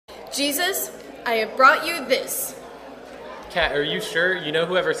Jesus, I have brought you this. Kat, are you sure? You know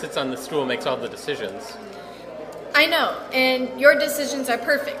whoever sits on the stool makes all the decisions. I know, and your decisions are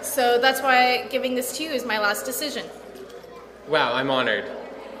perfect, so that's why giving this to you is my last decision. Wow, I'm honored.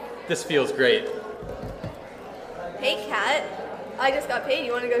 This feels great. Hey, Kat. I just got paid.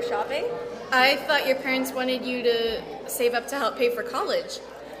 You want to go shopping? I thought your parents wanted you to save up to help pay for college.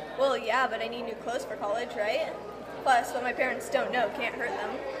 Well, yeah, but I need new clothes for college, right? Plus, what my parents don't know can't hurt them.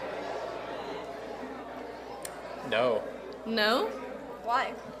 No. No?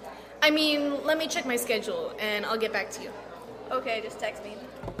 Why? I mean, let me check my schedule, and I'll get back to you. Okay, just text me.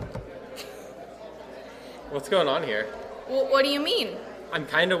 What's going on here? What do you mean? I'm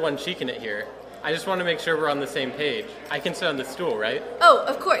kind of one-cheeking it here. I just want to make sure we're on the same page. I can sit on the stool, right? Oh,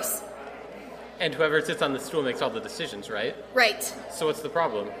 of course. And whoever sits on the stool makes all the decisions, right? Right. So what's the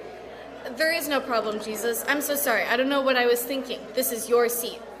problem? There is no problem, Jesus. I'm so sorry. I don't know what I was thinking. This is your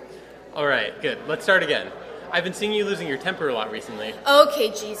seat. All right, good. Let's start again. I've been seeing you losing your temper a lot recently.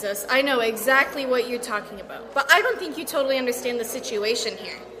 Okay, Jesus. I know exactly what you're talking about. But I don't think you totally understand the situation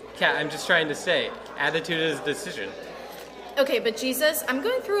here. Kat, I'm just trying to say, attitude is a decision. Okay, but Jesus, I'm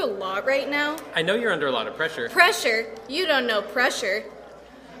going through a lot right now. I know you're under a lot of pressure. Pressure? You don't know pressure.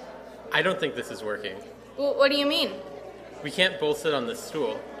 I don't think this is working. What do you mean? We can't both sit on this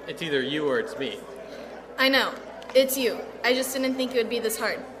stool. It's either you or it's me. I know. It's you. I just didn't think it would be this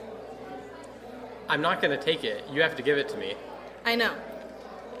hard. I'm not going to take it. You have to give it to me. I know.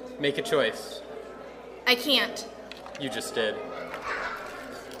 Make a choice. I can't. You just did.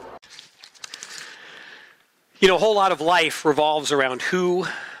 You know, a whole lot of life revolves around who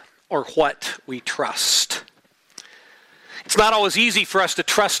or what we trust. It's not always easy for us to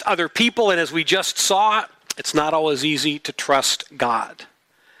trust other people, and as we just saw, it's not always easy to trust God.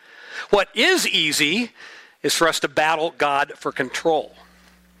 What is easy is for us to battle God for control.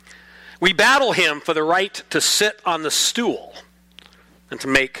 We battle him for the right to sit on the stool and to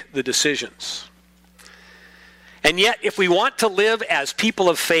make the decisions. And yet, if we want to live as people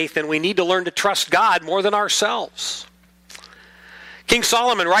of faith, then we need to learn to trust God more than ourselves. King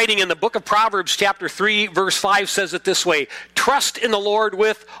Solomon, writing in the book of Proverbs, chapter 3, verse 5, says it this way: trust in the Lord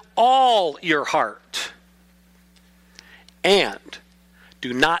with all your heart, and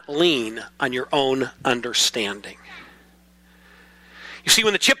do not lean on your own understanding. You see,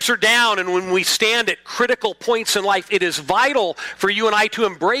 when the chips are down and when we stand at critical points in life, it is vital for you and I to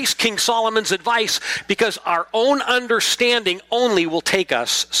embrace King Solomon's advice, because our own understanding only will take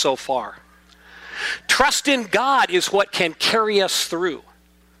us so far. Trust in God is what can carry us through,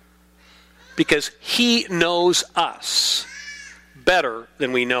 because he knows us better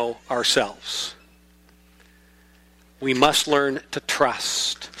than we know ourselves. We must learn to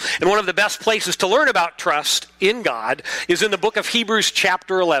trust. And one of the best places to learn about trust in God is in the book of Hebrews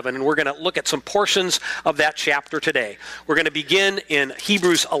chapter 11. And we're going to look at some portions of that chapter today. We're going to begin in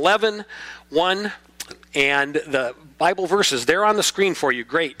Hebrews 11, 1, and the Bible verses, they're on the screen for you.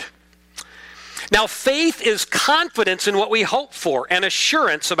 Great. Now, faith is confidence in what we hope for and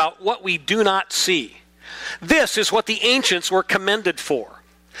assurance about what we do not see. This is what the ancients were commended for.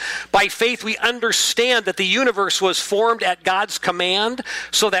 By faith, we understand that the universe was formed at God's command,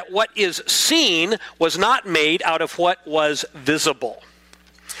 so that what is seen was not made out of what was visible.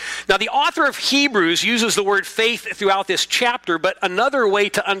 Now, the author of Hebrews uses the word faith throughout this chapter, but another way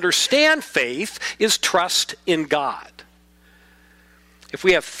to understand faith is trust in God. If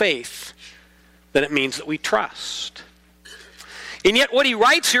we have faith, then it means that we trust. And yet, what he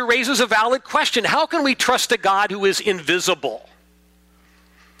writes here raises a valid question. How can we trust a God who is invisible?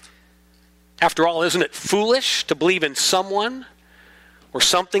 After all, isn't it foolish to believe in someone or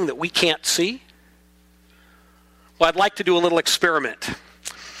something that we can't see? Well, I'd like to do a little experiment.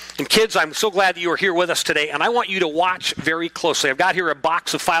 And kids, I'm so glad that you are here with us today, and I want you to watch very closely. I've got here a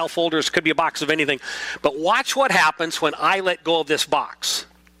box of file folders. Could be a box of anything. But watch what happens when I let go of this box.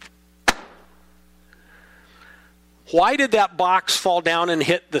 Why did that box fall down and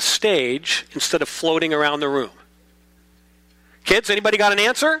hit the stage instead of floating around the room? Kids, anybody got an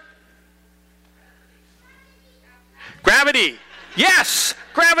answer? Gravity. Yes!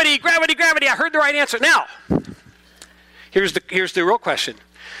 Gravity, gravity, gravity. I heard the right answer. Now, here's the real question.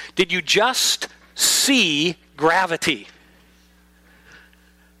 Did you just see gravity?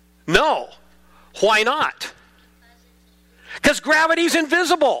 No. Why not? Because gravity's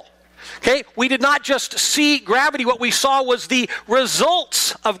invisible. Okay? We did not just see gravity. What we saw was the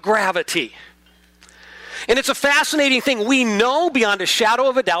results of gravity. And it's a fascinating thing. We know beyond a shadow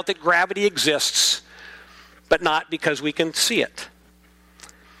of a doubt that gravity exists, but not because we can see it.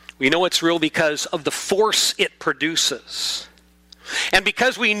 We know it's real because of the force it produces. And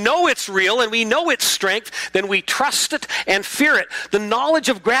because we know it's real and we know its strength, then we trust it and fear it. The knowledge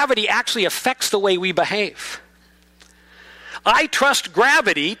of gravity actually affects the way we behave. I trust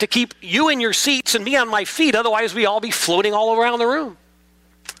gravity to keep you in your seats and me on my feet, otherwise we all be floating all around the room.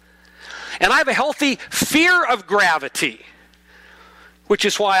 And I have a healthy fear of gravity, which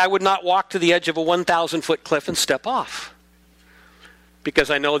is why I would not walk to the edge of a 1,000-foot cliff and step off, because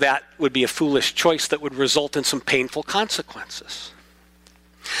I know that would be a foolish choice that would result in some painful consequences.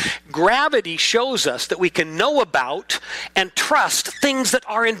 Gravity shows us that we can know about and trust things that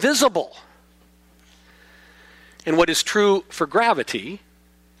are invisible. And what is true for gravity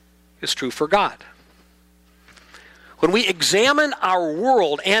is true for God. When we examine our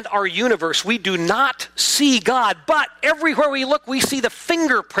world and our universe, we do not see God, but everywhere we look, we see the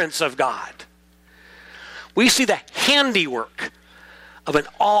fingerprints of God. We see the handiwork of an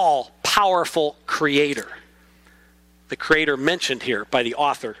all-powerful creator, the creator mentioned here by the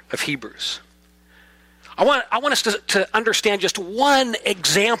author of Hebrews. I want us to understand just one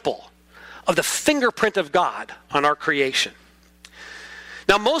example of the fingerprint of God on our creation.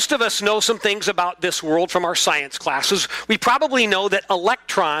 Now, most of us know some things about this world from our science classes. We probably know that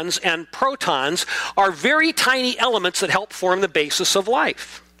electrons and protons are very tiny elements that help form the basis of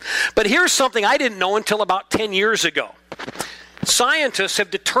life. But here's something I didn't know until about 10 years ago. Scientists have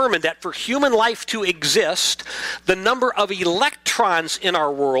determined that for human life to exist, the number of electrons in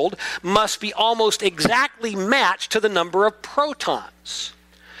our world must be almost exactly matched to the number of protons.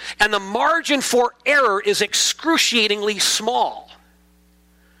 And the margin for error is excruciatingly small.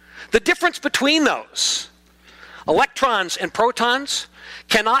 The difference between those, electrons and protons,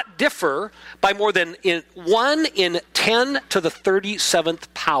 cannot differ by more than 1 in 10 to the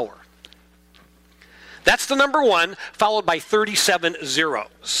 37th power. That's the number 1, followed by 37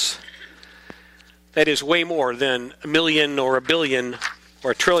 zeros. That is way more than a million or a billion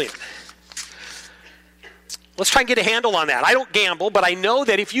or a trillion. Let's try and get a handle on that. I don't gamble, but I know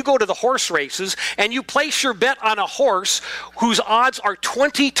that if you go to the horse races and you place your bet on a horse whose odds are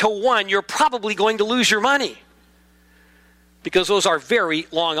 20 to 1, you're probably going to lose your money, because those are very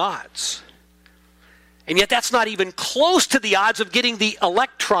long odds. And yet that's not even close to the odds of getting the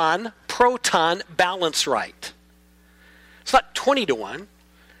electron-proton balance right. It's not 20 to 1.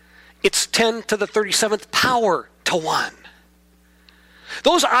 It's 10 to the 37th power to 1.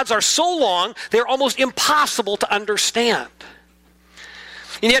 Those odds are so long, they're almost impossible to understand.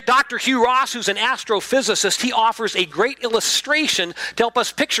 And yet Dr. Hugh Ross, who's an astrophysicist, he offers a great illustration to help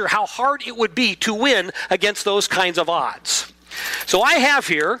us picture how hard it would be to win against those kinds of odds. So I have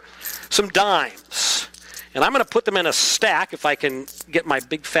here some dimes, and I'm going to put them in a stack if I can get my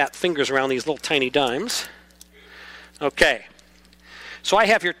big fat fingers around these little tiny dimes. Okay, so I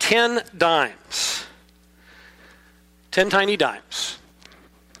have here 10 dimes, 10 tiny dimes.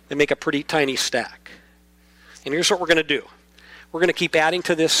 They make a pretty tiny stack. And here's what we're going to do. We're going to keep adding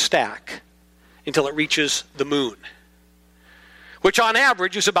to this stack until it reaches the moon, which on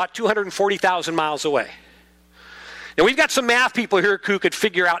average is about 240,000 miles away. Now, we've got some math people here who could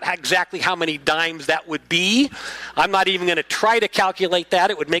figure out exactly how many dimes that would be. I'm not even going to try to calculate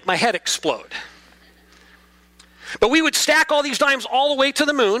that. It would make my head explode. But we would stack all these dimes all the way to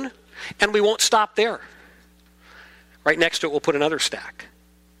the moon, and we won't stop there. Right next to it, we'll put another stack,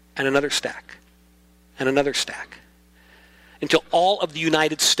 and another stack, and another stack, until all of the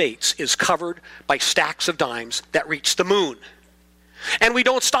United States is covered by stacks of dimes that reach the moon. And we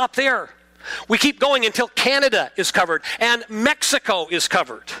don't stop there. We keep going until Canada is covered and Mexico is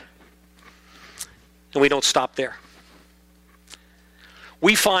covered. And we don't stop there.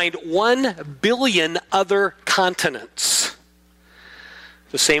 We find 1 billion other continents,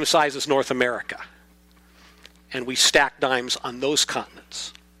 the same size as North America. And we stack dimes on those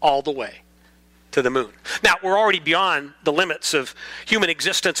continents all the way to the moon. Now, we're already beyond the limits of human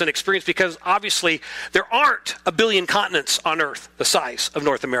existence and experience, because obviously there aren't a billion continents on Earth the size of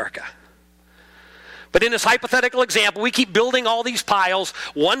North America. But in this hypothetical example, we keep building all these piles,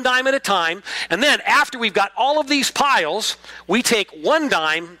 1 dime at a time, and then after we've got all of these piles, we take 1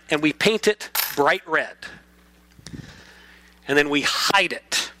 dime and we paint it bright red. And then we hide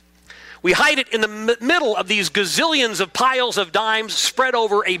it. We hide it in the middle of these gazillions of piles of dimes spread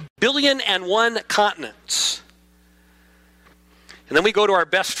over 1,000,000,001 continents. And then we go to our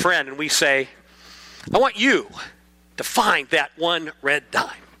best friend and we say, I want you to find that 1 red dime.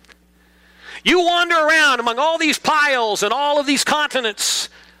 You wander around among all these piles and all of these continents,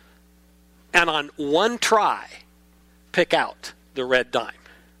 and on 1 try, pick out the red dime.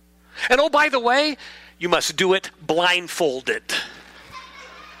 And oh, by the way, you must do it blindfolded.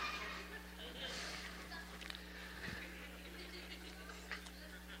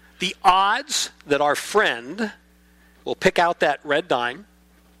 the odds that our friend will pick out that red dime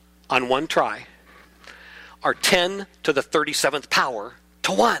on one try are 10 to the 37th power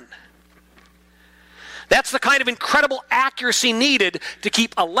to 1. That's the kind of incredible accuracy needed to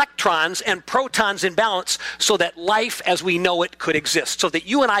keep electrons and protons in balance so that life as we know it could exist, so that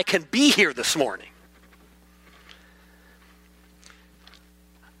you and I can be here this morning.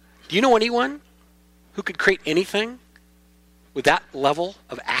 Do you know anyone who could create anything with that level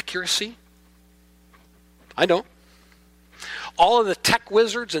of accuracy? I don't. All of the tech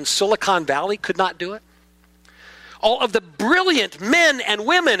wizards in Silicon Valley could not do it. All of the brilliant men and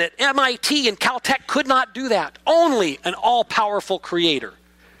women at MIT and Caltech could not do that. Only an all-powerful creator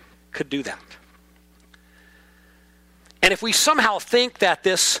could do that. And if we somehow think that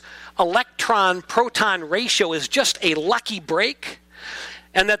this electron-proton ratio is just a lucky break,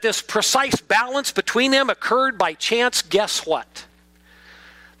 and that this precise balance between them occurred by chance, guess what?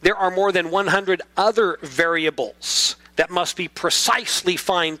 There are more than 100 other variables that must be precisely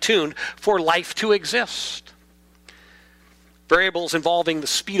fine-tuned for life to exist. Variables involving the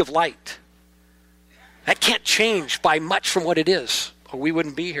speed of light. That can't change by much from what it is, or we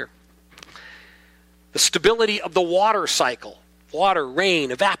wouldn't be here. The stability of the water cycle. Water,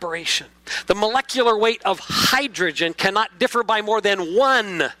 rain, evaporation. The molecular weight of hydrogen cannot differ by more than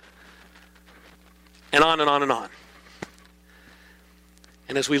 1. And on and on and on.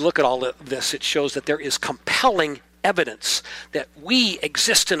 And as we look at all of this, it shows that there is compelling evidence that we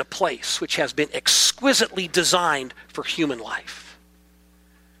exist in a place which has been exquisitely designed for human life.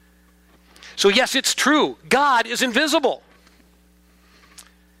 So yes, it's true, God is invisible.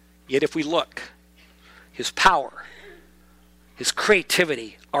 Yet if we look, his power, his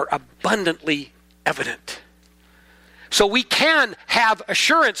creativity are abundantly evident. So we can have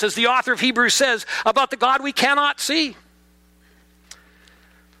assurance, as the author of Hebrews says, about the God we cannot see.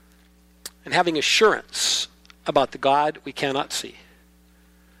 And having assurance about the God we cannot see.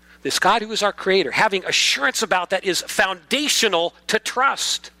 This God who is our creator, having assurance about that is foundational to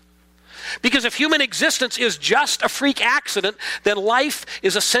trust. Because if human existence is just a freak accident, then life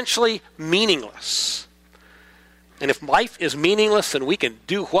is essentially meaningless. And if life is meaningless, then we can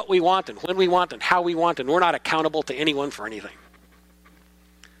do what we want and when we want and how we want, and we're not accountable to anyone for anything.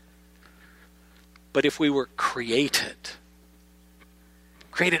 But if we were created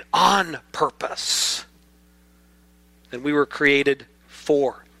on purpose, then we were created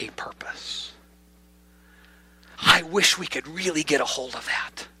for a purpose. I wish we could really get a hold of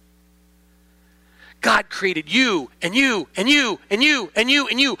that. God created you and you and you and you and you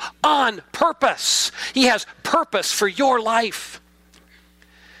and you on purpose. He has purpose for your life.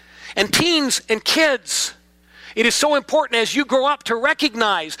 And teens and kids, it is so important as you grow up to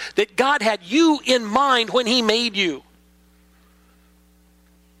recognize that God had you in mind when he made you.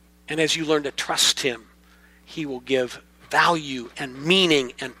 And as you learn to trust him, he will give value and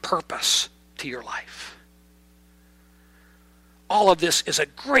meaning and purpose to your life. All of this is a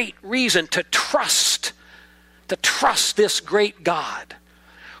great reason to trust this great God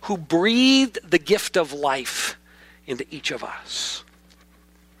who breathed the gift of life into each of us.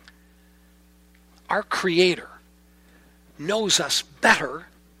 Our Creator knows us better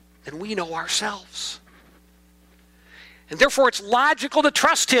than we know ourselves. And therefore it's logical to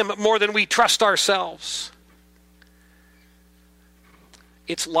trust him more than we trust ourselves.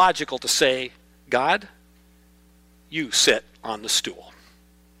 It's logical to say, God, you sit on the stool.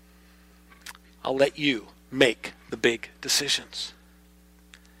 I'll let you make the big decisions.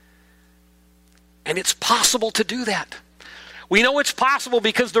 And it's possible to do that. We know it's possible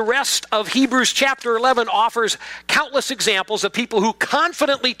because the rest of Hebrews chapter 11 offers countless examples of people who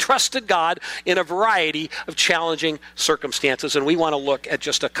confidently trusted God in a variety of challenging circumstances. And we want to look at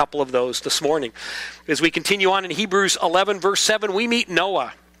just a couple of those this morning. As we continue on in Hebrews 11 verse 7, we meet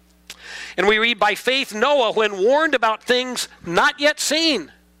Noah. And we read, by faith Noah, when warned about things not yet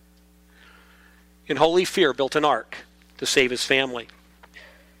seen, in holy fear built an ark to save his family.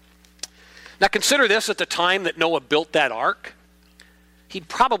 Now consider this, at the time that Noah built that ark, he'd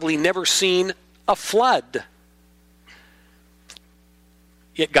probably never seen a flood.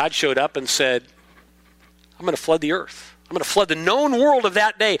 Yet God showed up and said, I'm going to flood the earth. I'm going to flood the known world of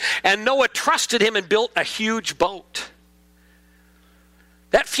that day. And Noah trusted him and built a huge boat.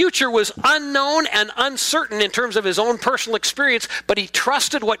 That future was unknown and uncertain in terms of his own personal experience, but he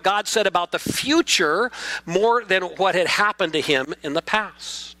trusted what God said about the future more than what had happened to him in the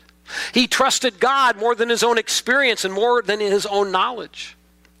past. He trusted God more than his own experience and more than his own knowledge.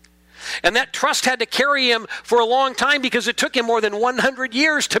 And that trust had to carry him for a long time because it took him more than 100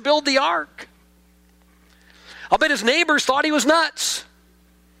 years to build the ark. I'll bet his neighbors thought he was nuts.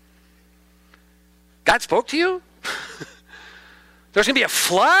 God spoke to you? There's going to be a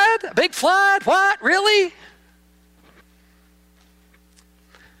flood? A big flood? What? Really?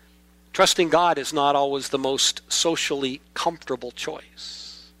 Trusting God is not always the most socially comfortable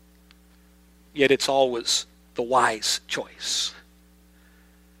choice. Yet it's always the wise choice.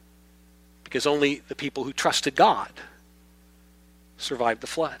 Because only the people who trusted God survived the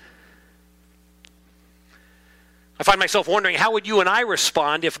flood. I find myself wondering, how would you and I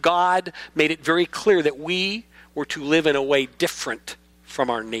respond if God made it very clear that we were to live in a way different from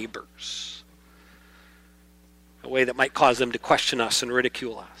our neighbors? A way that might cause them to question us and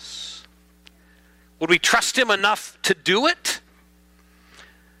ridicule us. Would we trust him enough to do it?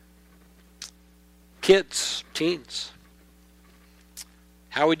 Kids, teens,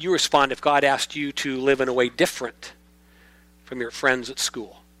 how would you respond if God asked you to live in a way different from your friends at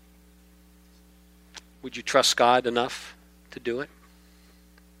school? Would you trust God enough to do it?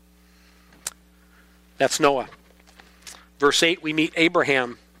 That's Noah. Verse 8, we meet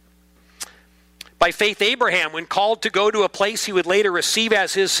Abraham. By faith, Abraham, when called to go to a place he would later receive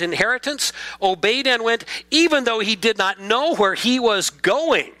as his inheritance, obeyed and went, even though he did not know where he was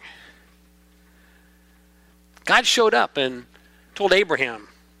going. God showed up and told Abraham,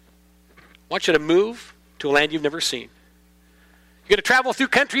 I want you to move to a land you've never seen. You're going to travel through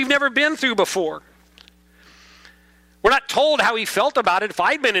country you've never been through before. We're not told how he felt about it. If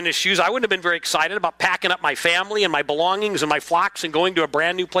I'd been in his shoes, I wouldn't have been very excited about packing up my family and my belongings and my flocks and going to a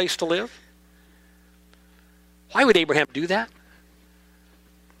brand new place to live. Why would Abraham do that?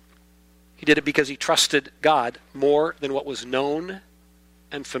 He did it because he trusted God more than what was known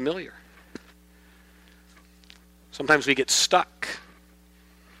and familiar. Sometimes we get stuck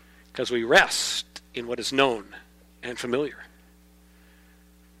because we rest in what is known and familiar.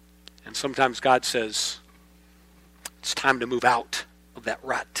 And sometimes God says, it's time to move out of that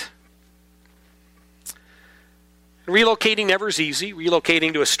rut. Relocating never is easy.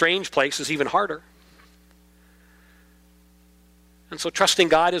 Relocating to a strange place is even harder. And so trusting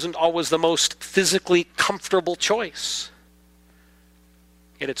God isn't always the most physically comfortable choice.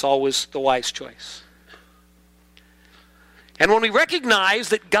 Yet it's always the wise choice. And when we recognize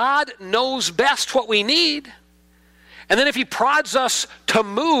that God knows best what we need, and then if he prods us to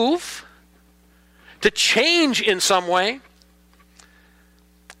move, to change in some way,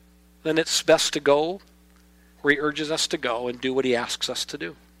 then it's best to go where he urges us to go and do what he asks us to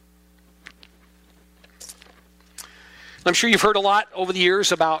do. I'm sure you've heard a lot over the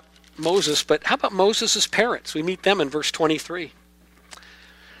years about Moses, but how about Moses' parents? We meet them in verse 23.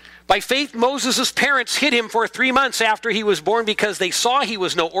 By faith, Moses' parents hid him for 3 months after he was born because they saw he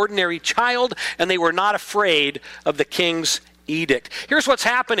was no ordinary child and they were not afraid of the king's edict. Here's what's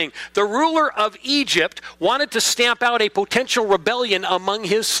happening. The ruler of Egypt wanted to stamp out a potential rebellion among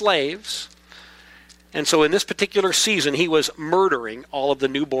his slaves. And so in this particular season, he was murdering all of the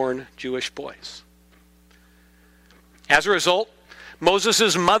newborn Jewish boys. As a result,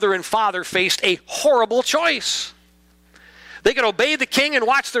 Moses' mother and father faced a horrible choice. They could obey the king and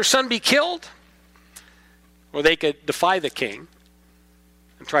watch their son be killed, or they could defy the king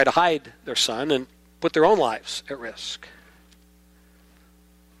and try to hide their son and put their own lives at risk.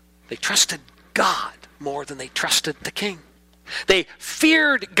 They trusted God more than they trusted the king. They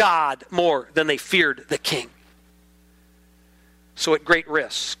feared God more than they feared the king. So at great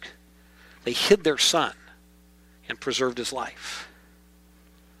risk, they hid their son and preserved his life.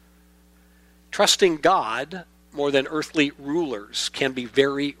 Trusting God more than earthly rulers can be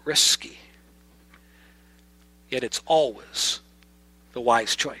very risky. Yet it's always the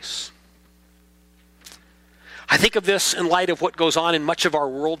wise choice. I think of this in light of what goes on in much of our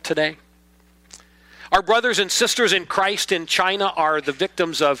world today. Our brothers and sisters in Christ in China are the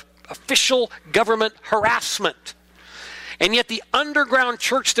victims of official government harassment. And yet the underground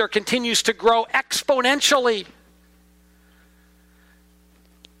church there continues to grow exponentially.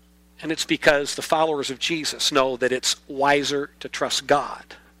 And it's because the followers of Jesus know that it's wiser to trust God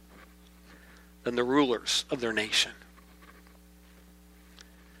than the rulers of their nation.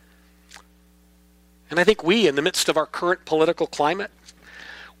 And I think we, in the midst of our current political climate,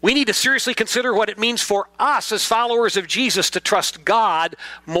 we need to seriously consider what it means for us as followers of Jesus to trust God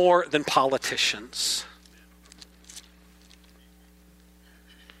more than politicians.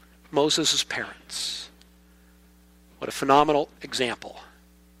 Moses' parents. What a phenomenal example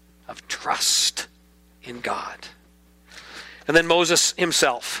of trust in God. And then Moses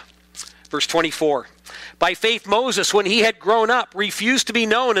himself. Verse 24. By faith, Moses, when he had grown up, refused to be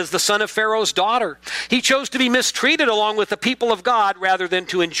known as the son of Pharaoh's daughter. He chose to be mistreated along with the people of God rather than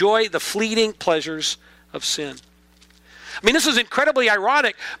to enjoy the fleeting pleasures of sin. I mean, this is incredibly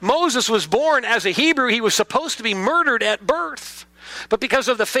ironic. Moses was born as a Hebrew. He was supposed to be murdered at birth. But because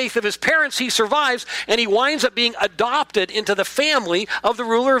of the faith of his parents, he survives, and he winds up being adopted into the family of the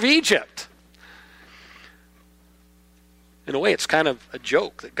ruler of Egypt. In a way, it's kind of a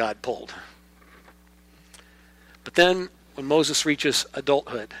joke that God pulled. But then, when Moses reaches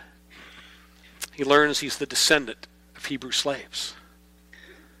adulthood, he learns he's the descendant of Hebrew slaves.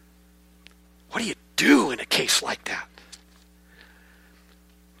 What do you do in a case like that?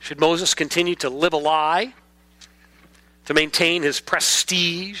 Should Moses continue to live a lie to maintain his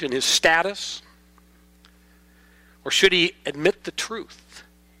prestige and his status? Or should he admit the truth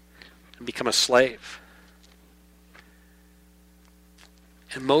and become a slave?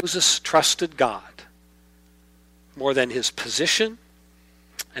 And Moses trusted God more than his position,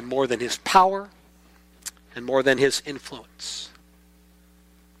 and more than his power, and more than his influence.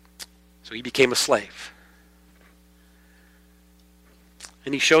 So he became a slave.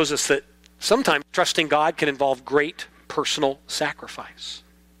 And he shows us that sometimes trusting God can involve great personal sacrifice.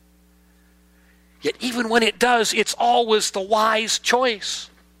 Yet even when it does, it's always the wise choice.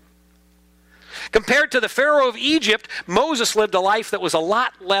 Compared to the Pharaoh of Egypt, Moses lived a life that was a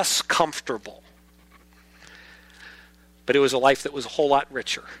lot less comfortable. But it was a life that was a whole lot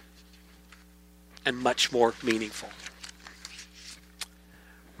richer and much more meaningful.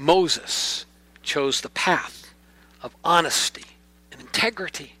 Moses chose the path of honesty and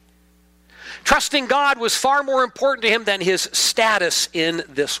integrity. Trusting God was far more important to him than his status in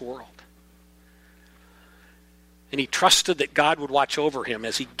this world. And he trusted that God would watch over him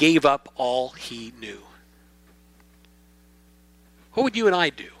as he gave up all he knew. What would you and I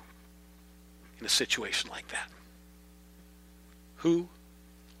do in a situation like that? Who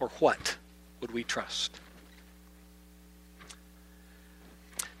or what would we trust?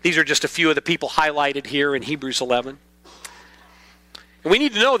 These are just a few of the people highlighted here in Hebrews 11. And we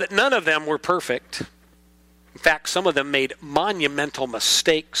need to know that none of them were perfect. In fact, some of them made monumental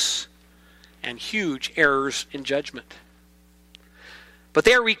mistakes and huge errors in judgment. But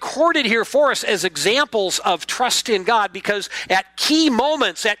they are recorded here for us as examples of trust in God because at key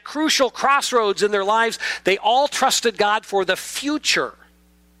moments, at crucial crossroads in their lives, they all trusted God for the future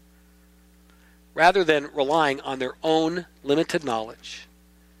rather than relying on their own limited knowledge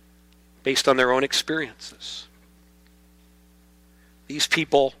based on their own experiences. These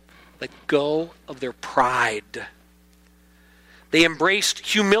people let go of their pride. They embraced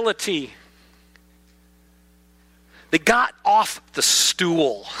humility. They got off the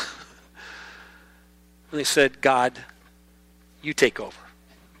stool. And they said, God, you take over.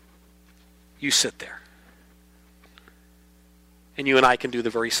 You sit there. And you and I can do the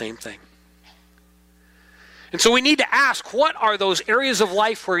very same thing. And so we need to ask, what are those areas of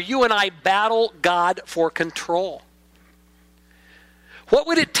life where you and I battle God for control? What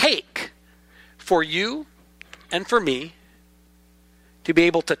would it take for you and for me to be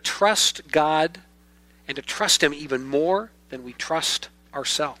able to trust God and to trust him even more than we trust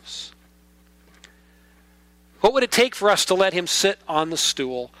ourselves? What would it take for us to let him sit on the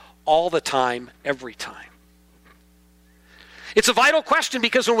stool all the time, every time? It's a vital question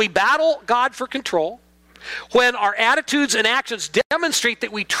because when we battle God for control, when our attitudes and actions demonstrate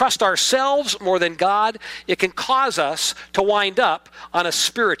that we trust ourselves more than God, it can cause us to wind up on a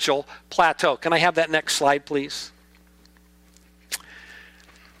spiritual plateau. Can I have that next slide, please?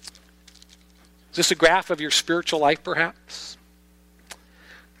 Is this a graph of your spiritual life, perhaps?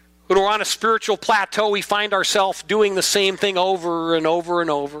 When we're on a spiritual plateau, we find ourselves doing the same thing over and over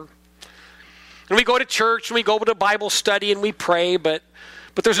and over. And we go to church and we go to Bible study and we pray, but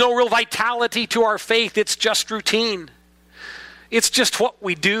there's no real vitality to our faith. It's just routine. It's just what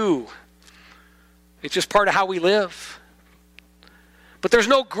we do. It's just part of how we live. But there's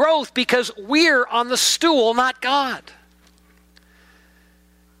no growth because we're on the stool, not God.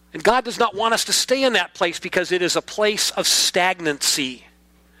 And God does not want us to stay in that place because it is a place of stagnancy.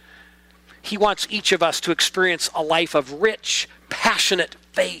 He wants each of us to experience a life of rich, passionate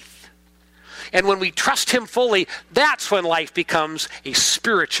faith. And when we trust him fully, that's when life becomes a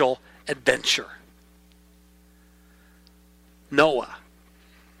spiritual adventure. Noah,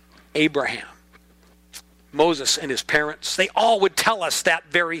 Abraham, Moses and his parents, they all would tell us that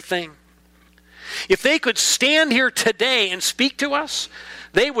very thing. If they could stand here today and speak to us,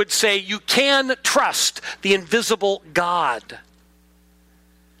 they would say, you can trust the invisible God.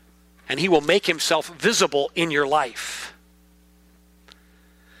 And he will make himself visible in your life.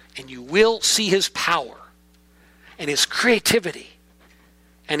 And you will see his power and his creativity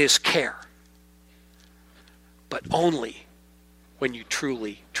and his care. But only when you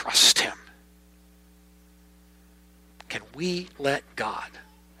truly trust him. Can we let God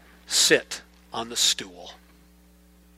sit on the stool?